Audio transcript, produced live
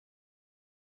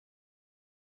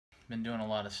been doing a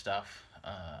lot of stuff,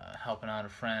 helping out a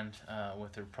friend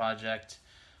with her project,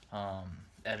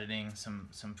 editing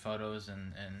some photos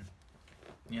and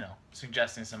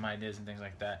suggesting some ideas and things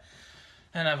like that.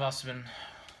 And I've also been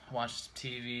watching some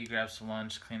TV, grab some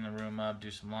lunch, clean the room up, do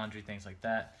some laundry, things like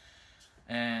that.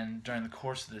 And during the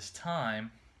course of this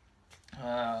time,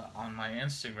 on my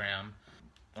Instagram,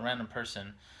 a random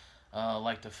person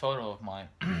liked a photo of mine.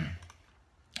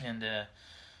 And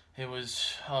it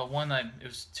was one night, it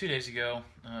was 2 days ago,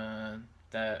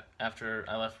 that after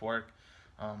I left work,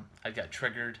 I got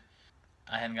triggered.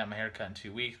 I hadn't got my hair cut in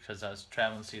 2 weeks because I was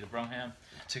traveling to see the Broham.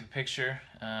 Took a picture,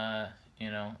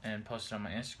 and posted on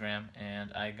my Instagram, and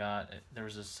there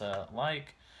was this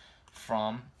like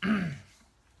from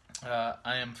I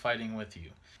am fighting with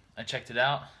you. I checked it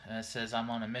out, and it says, I'm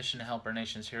on a mission to help our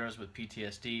nation's heroes with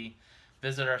PTSD.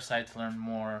 Visit our site to learn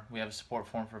more. We have a support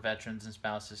forum for veterans and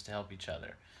spouses to help each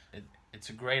other. It's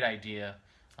a great idea.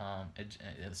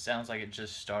 It sounds like it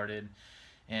just started,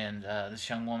 and this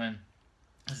young woman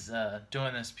is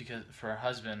doing this for her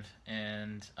husband,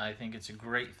 and I think it's a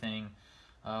great thing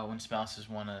when spouses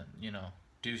want to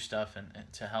do stuff and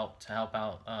to help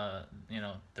out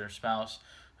their spouse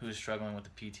who is struggling with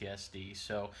the PTSD.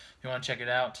 So if you want to check it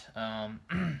out,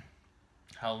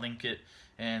 I'll link it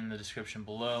in the description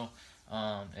below.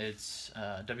 It's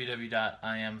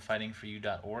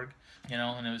www.iamfightingforyou.org,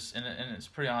 and it's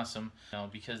pretty awesome,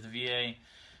 because the VA,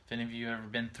 if any of you have ever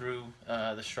been through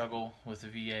the struggle with the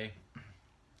VA,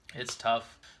 it's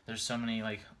tough. There's so many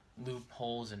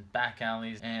loopholes and back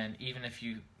alleys, and even if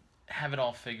you have it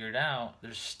all figured out,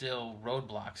 there's still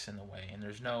roadblocks in the way, and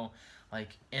there's no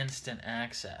instant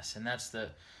access. And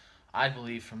I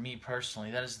believe, for me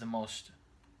personally, that is the most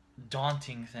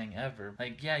daunting thing ever.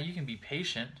 Yeah, you can be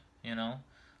patient,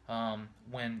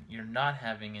 when you're not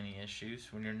having any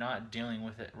issues, when you're not dealing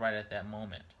with it right at that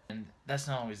moment. And that's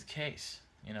not always the case,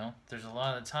 There's a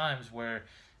lot of times where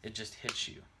it just hits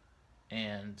you,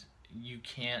 and you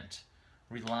can't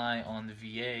rely on the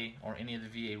VA or any of the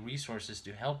VA resources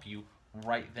to help you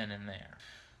right then and there.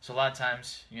 So a lot of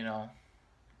times,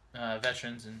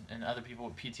 veterans and other people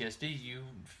with PTSD, you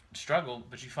struggle,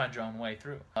 but you find your own way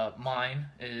through. Mine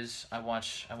is I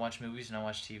watch movies and I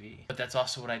watch TV. But that's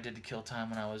also what I did to kill time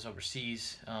when I was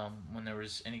overseas, when there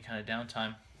was any kind of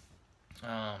downtime,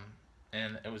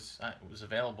 and it was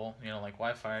available, like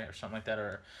Wi-Fi or something like that,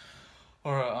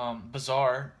 or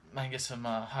Bazaar. I can get some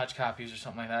Hodge copies or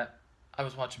something like that. I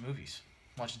was watching movies,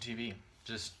 watching TV,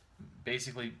 just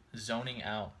basically zoning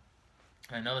out.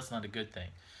 And I know that's not a good thing.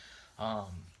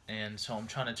 And so I'm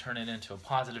trying to turn it into a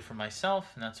positive for myself,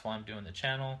 and that's why I'm doing the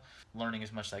channel, learning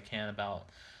as much as I can about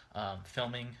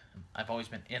filming. I've always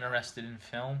been interested in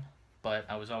film, but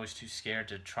I was always too scared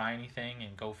to try anything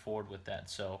and go forward with that.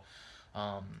 So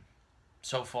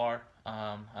so far,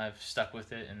 I've stuck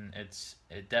with it, and it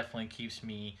definitely keeps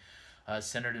me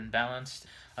centered and balanced.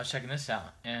 I was checking this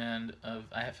out, and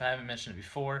if I haven't mentioned it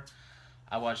before,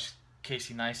 I watched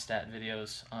Casey Neistat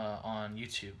videos on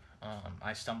YouTube.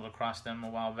 I stumbled across them a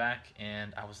while back,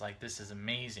 and I was like, this is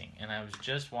amazing. And I was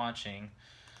just watching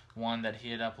one that he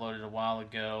had uploaded a while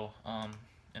ago, and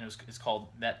it's called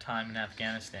That Time in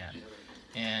Afghanistan.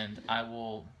 And I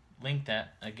will link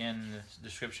that again in the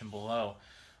description below,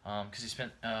 because he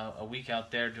spent a week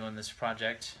out there doing this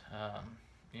project,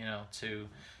 to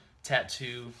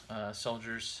tattoo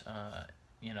soldiers,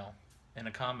 in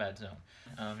a combat zone.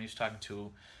 He was talking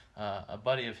to a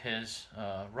buddy of his,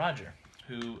 Roger,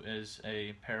 who is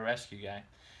a pararescue guy,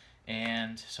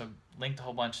 and so linked a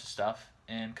whole bunch of stuff,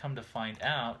 and come to find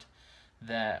out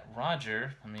that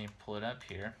Roger, let me pull it up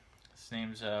here, his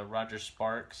name's Roger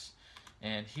Sparks,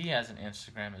 and he has an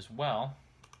Instagram as well,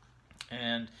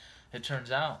 and it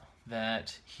turns out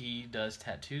that he does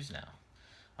tattoos now,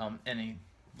 and he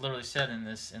literally said in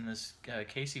this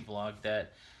Casey vlog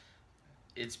that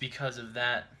it's because of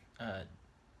that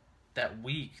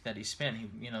week that he spent.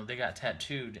 They got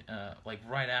tattooed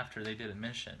right after they did a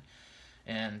mission,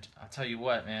 and I'll tell you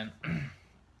what, man,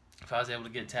 if I was able to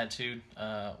get tattooed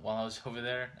while I was over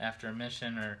there after a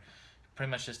mission, or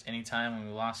pretty much just any time when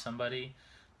we lost somebody,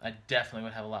 I definitely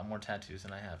would have a lot more tattoos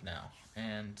than I have now.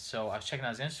 And so I was checking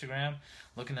out his Instagram,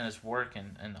 looking at his work,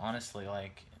 and honestly,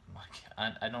 I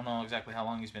don't know exactly how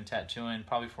long he's been tattooing,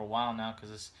 probably for a while now, because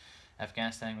this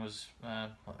Afghanistan was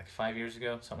 5 years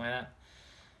ago, something like that.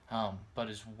 But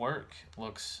his work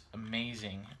looks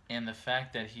amazing, and the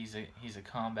fact that he's a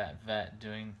combat vet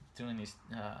doing these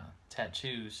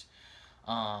tattoos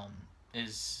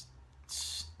is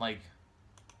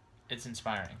it's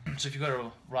inspiring. So if you go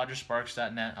to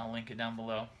rogersparks.net, I'll link it down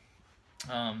below.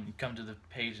 You come to the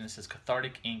page and it says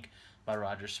Cathartic Ink by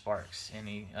Roger Sparks, and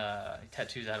he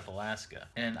tattoos out of Alaska.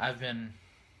 And I've been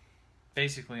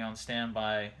basically on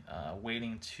standby,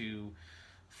 waiting to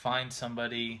find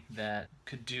somebody that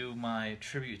could do my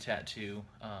tribute tattoo,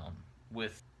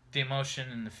 with the emotion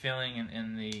and the feeling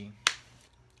and the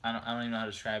I don't even know how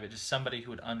to describe it. Just somebody who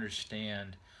would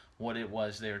understand what it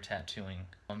was they were tattooing.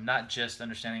 Not just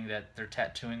understanding that they're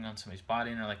tattooing on somebody's body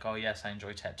and they're like, oh yes, I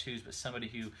enjoy tattoos, but somebody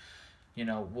who,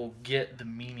 will get the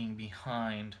meaning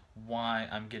behind why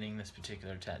I'm getting this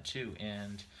particular tattoo.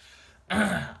 And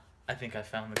I think I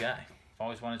found the guy. I've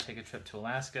always wanted to take a trip to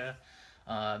Alaska.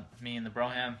 Me and the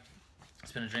Broham,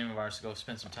 it's been a dream of ours to go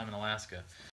spend some time in Alaska.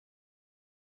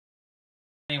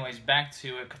 Anyways, back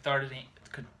to it.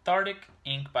 Cathartic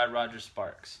Ink by Roger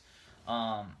Sparks.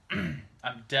 I'm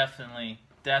definitely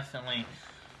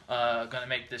gonna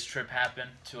make this trip happen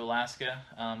to Alaska.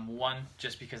 One,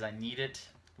 just because I need it.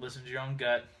 Listen to your own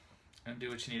gut and do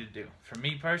what you need to do. For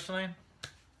me personally,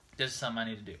 this is something I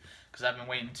need to do because I've been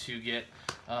waiting to get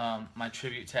my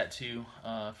tribute tattoo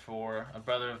for a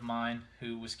brother of mine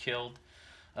who was killed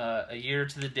a year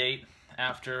to the date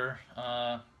after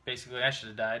basically I should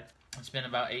have died. It's been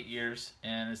about 8 years,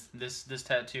 and this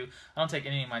tattoo, I don't take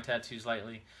any of my tattoos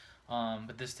lightly,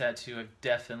 but this tattoo I've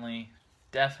definitely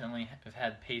have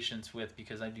had patience with,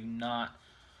 because I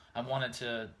wanted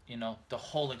to, the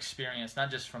whole experience,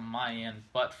 not just from my end,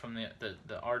 but from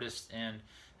the artist's end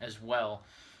as well,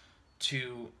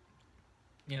 to,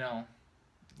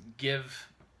 give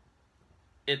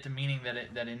it the meaning that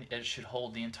it should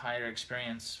hold. The entire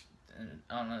experience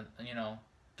on a,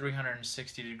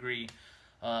 360 degree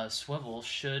swivel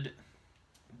should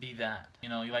be that. You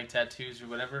like tattoos or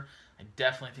whatever, I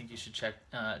definitely think you should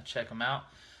check them out.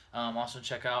 Also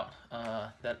check out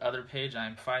that other page,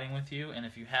 I'm Fighting With You, and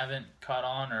if you haven't caught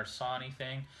on or saw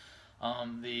anything,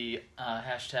 the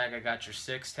hashtag I Got Your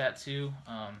Six tattoo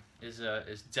is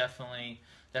definitely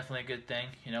a good thing.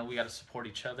 We got to support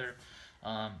each other,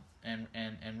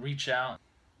 and reach out.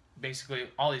 Basically,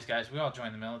 all these guys, we all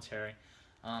joined the military.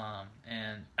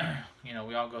 And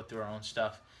we all go through our own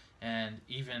stuff, and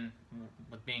even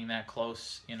with being that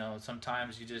close,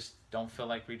 sometimes you just don't feel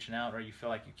like reaching out, or you feel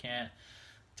like you can't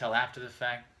tell after the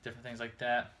fact, different things like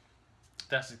that. If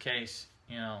that's the case,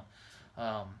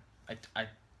 I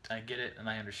get it and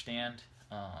I understand,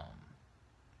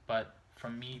 but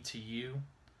from me to you,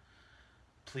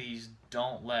 please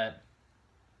don't let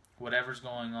whatever's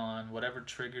going on, whatever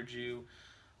triggered you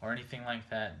or anything like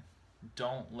that,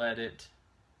 don't let it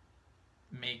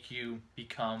make you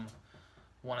become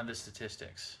one of the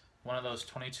statistics, one of those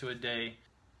 22 a day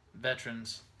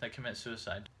veterans that commit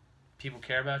suicide. People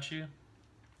care about you.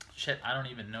 Shit, I don't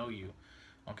even know you,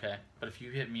 okay? But if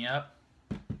you hit me up,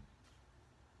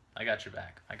 I got your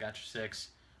back. I got your six.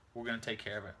 We're gonna take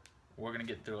care of it. We're gonna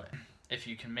get through it. If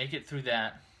you can make it through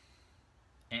that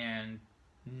and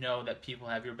know that people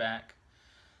have your back,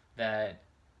 that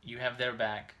you have their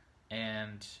back,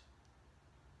 and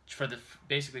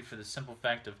basically for the simple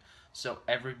fact of, so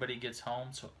everybody gets home,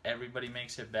 so everybody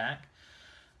makes it back,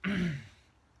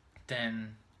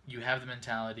 then you have the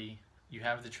mentality, you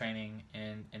have the training,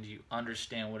 and you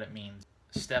understand what it means.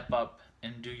 Step up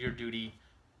and do your duty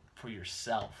for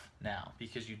yourself now,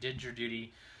 because you did your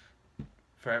duty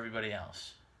for everybody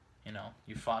else.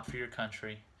 You fought for your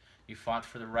country, you fought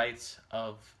for the rights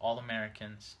of all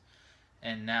Americans,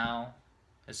 and now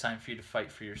it's time for you to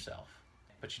fight for yourself.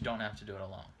 But you don't have to do it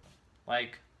alone.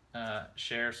 Like,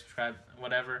 share, subscribe,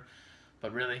 whatever.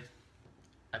 But really,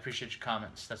 I appreciate your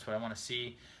comments. That's what I want to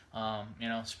see.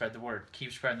 Spread the word.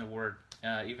 Keep spreading the word.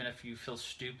 Even if you feel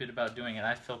stupid about doing it.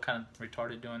 I feel kind of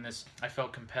retarded doing this. I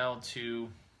felt compelled to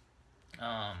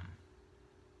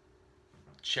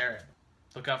share it.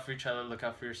 Look out for each other. Look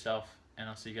out for yourself. And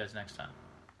I'll see you guys next time.